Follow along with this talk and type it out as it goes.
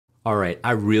All right,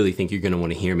 I really think you're gonna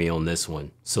wanna hear me on this one.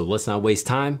 So let's not waste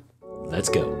time, let's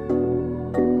go.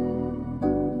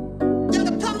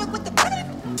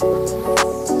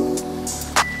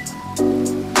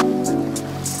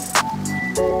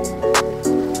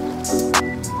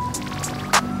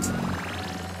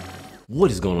 What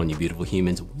is going on, you beautiful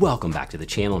humans? Welcome back to the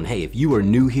channel. And hey, if you are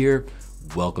new here,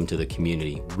 welcome to the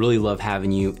community. Really love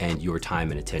having you and your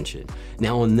time and attention.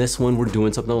 Now on this one, we're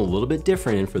doing something a little bit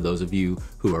different. And for those of you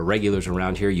who are regulars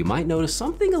around here, you might notice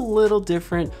something a little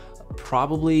different,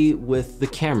 probably with the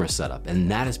camera setup. And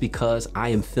that is because I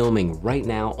am filming right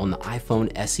now on the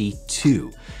iPhone SE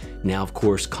 2. Now, of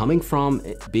course, coming from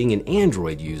being an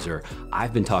Android user,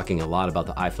 I've been talking a lot about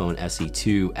the iPhone SE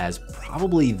 2 as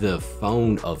probably the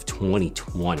phone of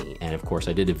 2020. And of course,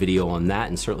 I did a video on that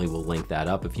and certainly will link that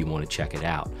up if you want to check it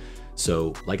out.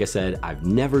 So like I said, I've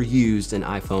never used an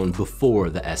iPhone before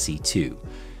the SE 2.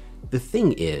 The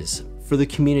thing is, for the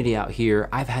community out here,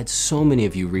 I've had so many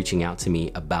of you reaching out to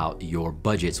me about your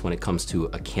budgets when it comes to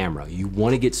a camera. You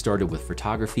want to get started with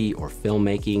photography or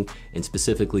filmmaking and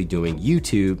specifically doing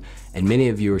YouTube. And many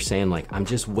of you are saying like, I'm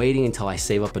just waiting until I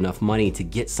save up enough money to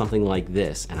get something like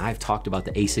this. And I've talked about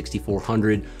the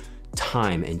A6400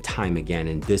 time and time again.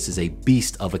 And this is a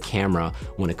beast of a camera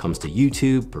when it comes to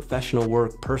YouTube, professional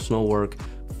work, personal work,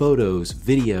 photos,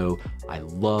 video. I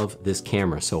love this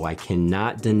camera, so I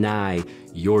cannot deny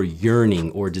your yearning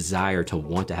or desire to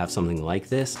want to have something like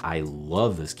this. I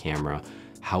love this camera.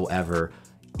 However,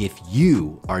 if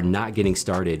you are not getting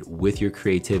started with your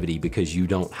creativity because you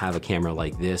don't have a camera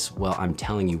like this, well, I'm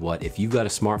telling you what, if you've got a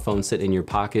smartphone sitting in your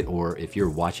pocket, or if you're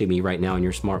watching me right now on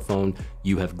your smartphone,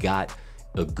 you have got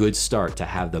a good start to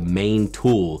have the main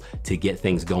tool to get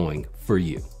things going for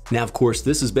you. Now, of course,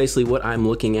 this is basically what I'm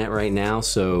looking at right now.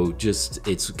 So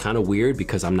it's kind of weird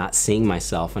because I'm not seeing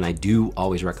myself, and I do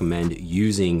always recommend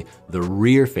using the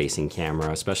rear facing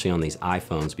camera, especially on these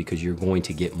iPhones, because you're going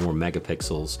to get more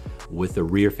megapixels with the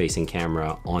rear facing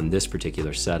camera on this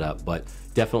particular setup. But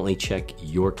definitely check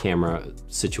your camera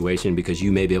situation because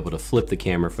you may be able to flip the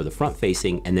camera for the front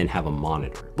facing and then have a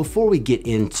monitor. Before we get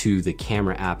into the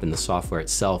camera app and the software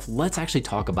itself, let's actually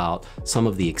talk about some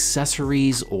of the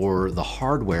accessories or the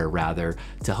hardware rather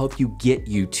to help you get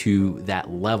you to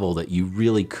that level that you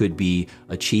really could be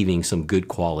achieving some good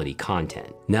quality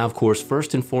content. Now, of course,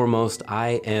 first and foremost,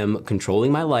 I am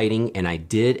controlling my lighting, and I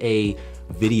did a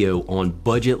video on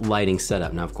budget lighting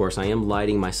setup. Now, of course, I am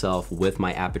lighting myself with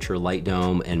my Aperture Light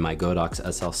Dome and my Godox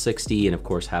SL60, and of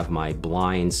course have my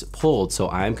blinds pulled. So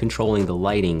I'm controlling the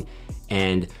lighting,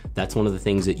 and that's one of the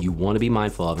things that you want to be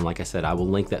mindful of. And like I said, I will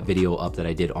link that video up that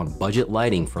I did on budget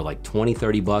lighting for like 20,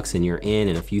 30 bucks, and you're in,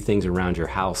 and a few things around your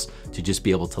house to just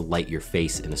be able to light your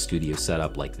face in a studio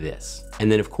setup like this. And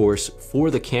then of course,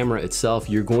 for the camera itself,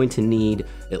 you're going to need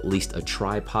at least a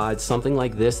tripod, something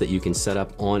like this that you can set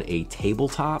up on a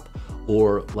tabletop,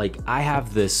 or like I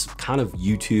have this kind of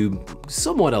YouTube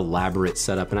somewhat elaborate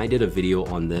setup, and I did a video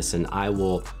on this, and I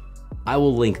will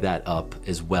link that up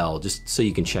as well, just so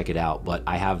you can check it out. But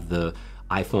I have the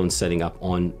iPhone setting up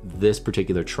on this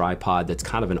particular tripod that's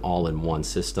kind of an all-in-one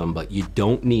system, but you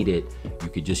don't need it. You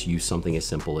could just use something as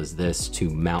simple as this to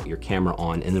mount your camera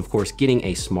on, and of course getting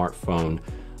a smartphone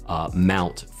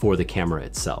mount for the camera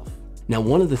itself. Now,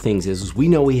 one of the things is we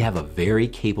know we have a very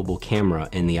capable camera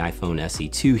in the iPhone SE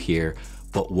 2 here,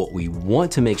 but what we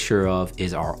want to make sure of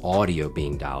is our audio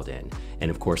being dialed in.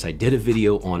 And of course, I did a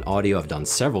video on audio. I've done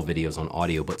several videos on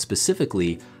audio, but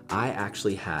specifically, I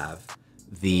actually have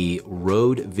the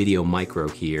Rode Video Micro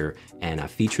here, and I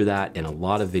feature that in a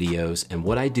lot of videos. And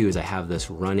what I do is I have this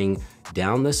running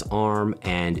down this arm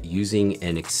and using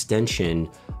an extension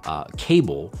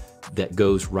cable that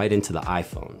goes right into the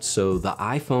iPhone. So the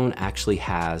iPhone actually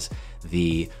has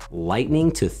the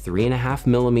Lightning to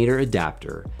 3.5mm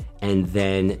adapter. And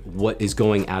then what is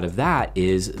going out of that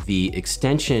is the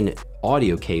extension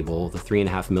audio cable, the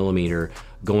 3.5mm,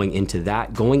 going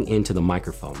into the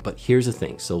microphone. But here's the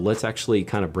thing. So let's actually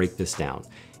kind of break this down.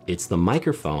 It's the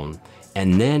microphone,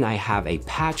 and then I have a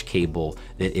patch cable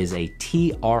that is a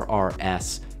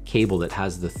TRRS cable that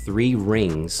has the 3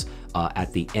 rings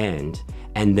at the end.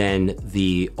 And then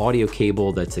the audio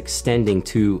cable that's extending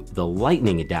to the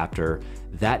Lightning adapter,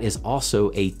 that is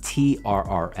also a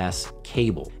TRRS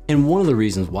cable. And one of the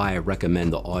reasons why I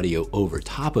recommend the audio over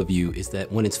top of you is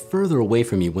that when it's further away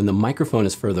from you, when the microphone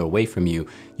is further away from you,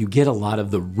 you get a lot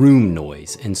of the room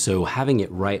noise. And so having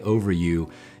it right over you,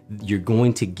 you're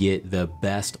going to get the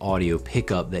best audio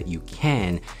pickup that you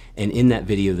can. And in that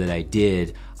video that I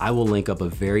did, I will link up a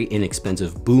very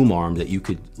inexpensive boom arm that you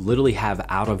could literally have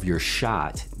out of your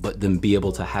shot, but then be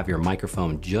able to have your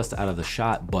microphone just out of the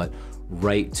shot, but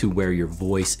right to where your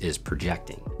voice is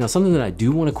projecting. Now, something that I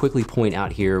do want to quickly point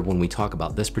out here when we talk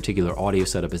about this particular audio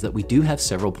setup is that we do have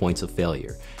several points of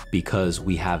failure, because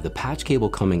we have the patch cable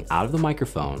coming out of the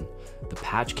microphone, the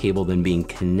patch cable then being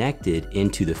connected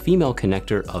into the female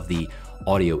connector of the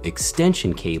audio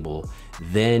extension cable,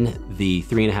 then the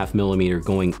 3.5mm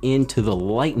going into the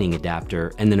lightning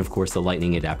adapter, and then of course the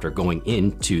lightning adapter going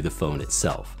into the phone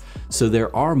itself. So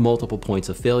there are multiple points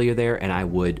of failure there, and I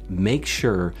would make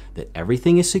sure that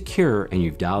everything is secure and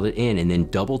you've dialed it in, and then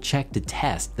double check to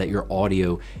test that your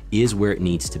audio is where it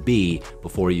needs to be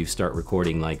before you start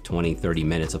recording like 20-30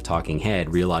 minutes of talking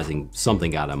head, realizing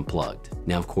something got unplugged.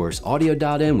 Now, of course, audio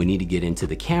dialed in, we need to get into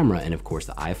the camera, and of course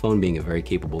the iPhone being a very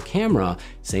capable camera,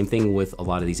 same thing with a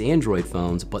lot of these Android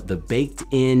phones, but the baked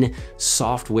in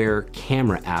software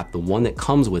camera app, the one that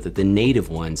comes with it, the native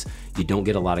ones, you don't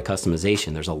get a lot of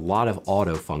customization. There's a lot of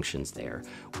auto functions there.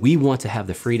 We want to have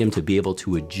the freedom to be able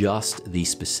to adjust the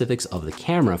specifics of the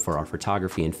camera for our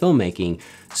photography and filmmaking.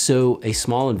 So a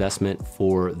small investment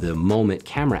for the Moment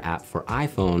camera app for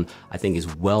iPhone, I think,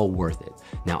 is well worth it.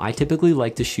 Now, I typically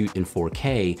like to shoot in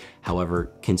 4K.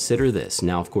 However, consider this.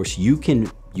 Now, of course, you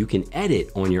can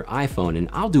edit on your iPhone, and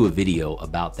I'll do a video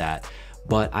about that,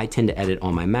 but I tend to edit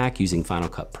on my Mac using Final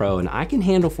Cut Pro, and I can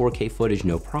handle 4K footage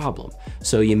no problem.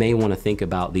 So you may want to think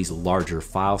about these larger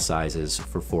file sizes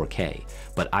for 4K,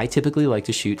 but I typically like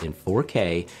to shoot in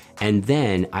 4K, and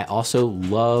then I also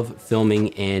love filming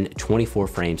in 24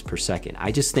 frames per second.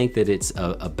 I just think that it's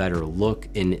a better look,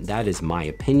 and that is my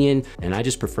opinion, and I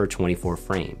just prefer 24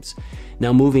 frames.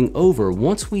 Now, moving over,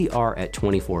 once we are at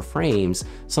 24 frames,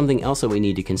 something else that we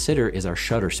need to consider is our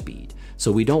shutter speed.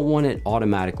 So we don't want it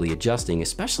automatically adjusting,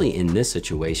 especially in this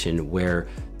situation where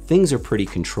things are pretty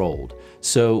controlled.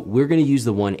 So we're gonna use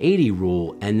the 180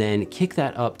 rule and then kick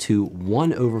that up to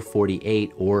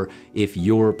 1/48, or if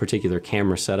your particular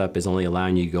camera setup is only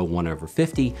allowing you to go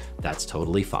 1/50, that's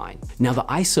totally fine. Now, the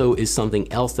ISO is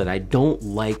something else that I don't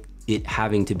like it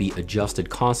having to be adjusted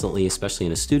constantly, especially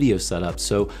in a studio setup.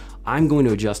 So I'm going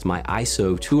to adjust my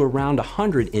ISO to around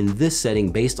 100 in this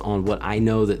setting based on what I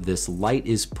know that this light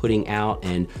is putting out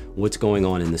and what's going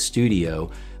on in the studio.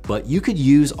 But you could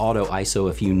use auto ISO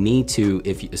if you need to,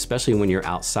 especially when you're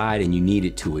outside and you need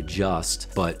it to adjust.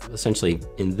 But essentially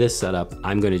in this setup,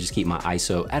 I'm going to just keep my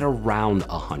ISO at around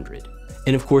 100.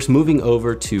 And of course, moving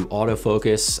over to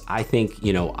autofocus, I think,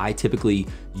 I typically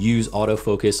use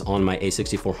autofocus on my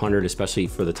A6400, especially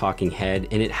for the talking head,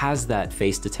 and it has that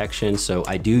face detection. So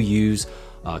I do use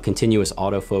continuous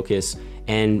autofocus.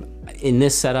 And in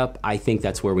this setup, I think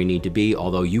that's where we need to be,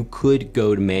 although you could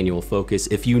go to manual focus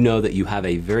if you know that you have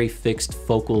a very fixed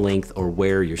focal length or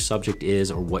where your subject is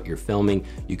or what you're filming.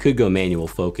 You could go manual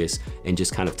focus and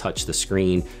just kind of touch the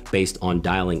screen based on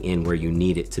dialing in where you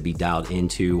need it to be dialed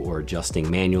into or adjusting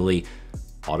manually.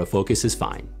 Autofocus is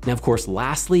fine. Now, of course,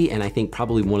 lastly, and I think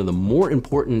probably one of the more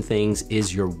important things,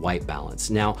 is your white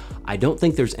balance. Now, I don't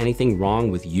think there's anything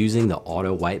wrong with using the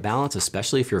auto white balance,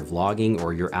 especially if you're vlogging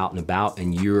or you're out and about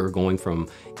and you're going from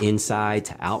inside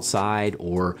to outside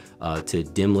or to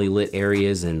dimly lit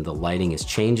areas and the lighting is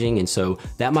changing. And so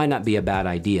that might not be a bad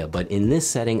idea, but in this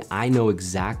setting, I know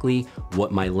exactly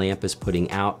what my lamp is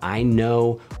putting out. I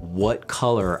know what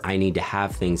color I need to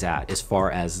have things at as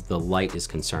far as the light is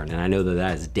concerned. And I know that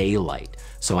that is daylight.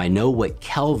 So I know what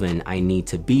Kelvin I need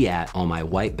to be at on my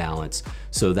white balance.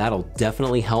 So that'll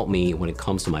definitely help me when it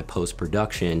comes to my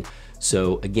post-production.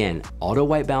 So again, auto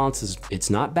white balance it's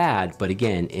not bad, but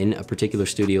again, in a particular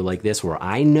studio like this where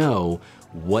I know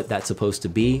what that's supposed to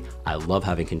be, I love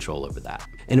having control over that.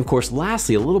 And of course,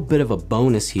 lastly, a little bit of a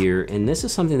bonus here, and this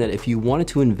is something that if you wanted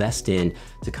to invest in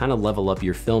to kind of level up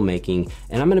your filmmaking,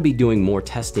 and I'm gonna be doing more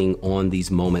testing on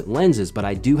these Moment lenses, but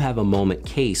I do have a Moment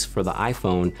case for the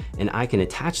iPhone, and I can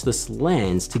attach this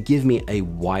lens to give me a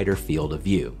wider field of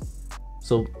view.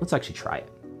 So let's actually try it.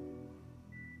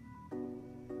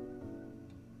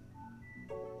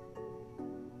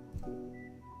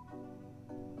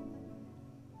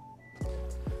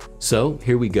 So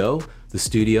here we go, the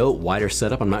studio, wider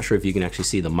setup. I'm not sure if you can actually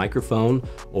see the microphone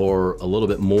or a little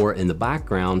bit more in the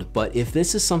background, but if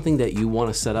this is something that you want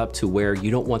to set up to where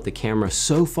you don't want the camera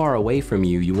so far away from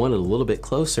you, you want it a little bit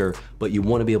closer, but you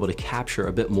want to be able to capture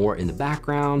a bit more in the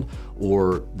background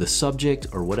or the subject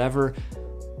or whatever,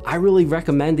 I really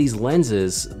recommend these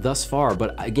lenses thus far.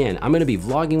 But again, I'm gonna be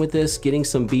vlogging with this, getting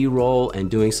some B-roll and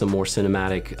doing some more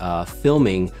cinematic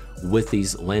filming with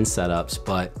these lens setups.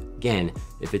 But again,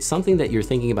 if it's something that you're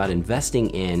thinking about investing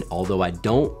in, although I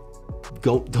don't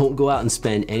go out and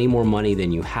spend any more money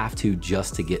than you have to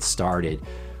just to get started.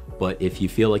 but if you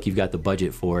feel like you've got the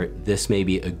budget for it, this may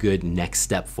be a good next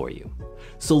step for you.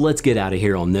 So let's get out of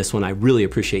here on this one. I really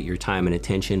appreciate your time and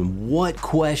attention. What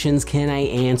questions can I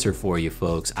answer for you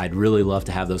folks? I'd really love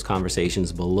to have those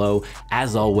conversations below.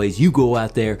 As always, you go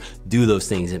out there, do those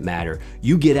things that matter.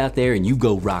 You get out there and you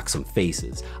go rock some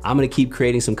faces. I'm gonna keep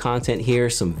creating some content here,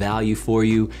 some value for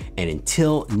you. And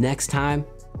until next time,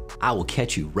 I will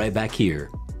catch you right back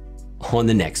here on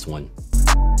the next one.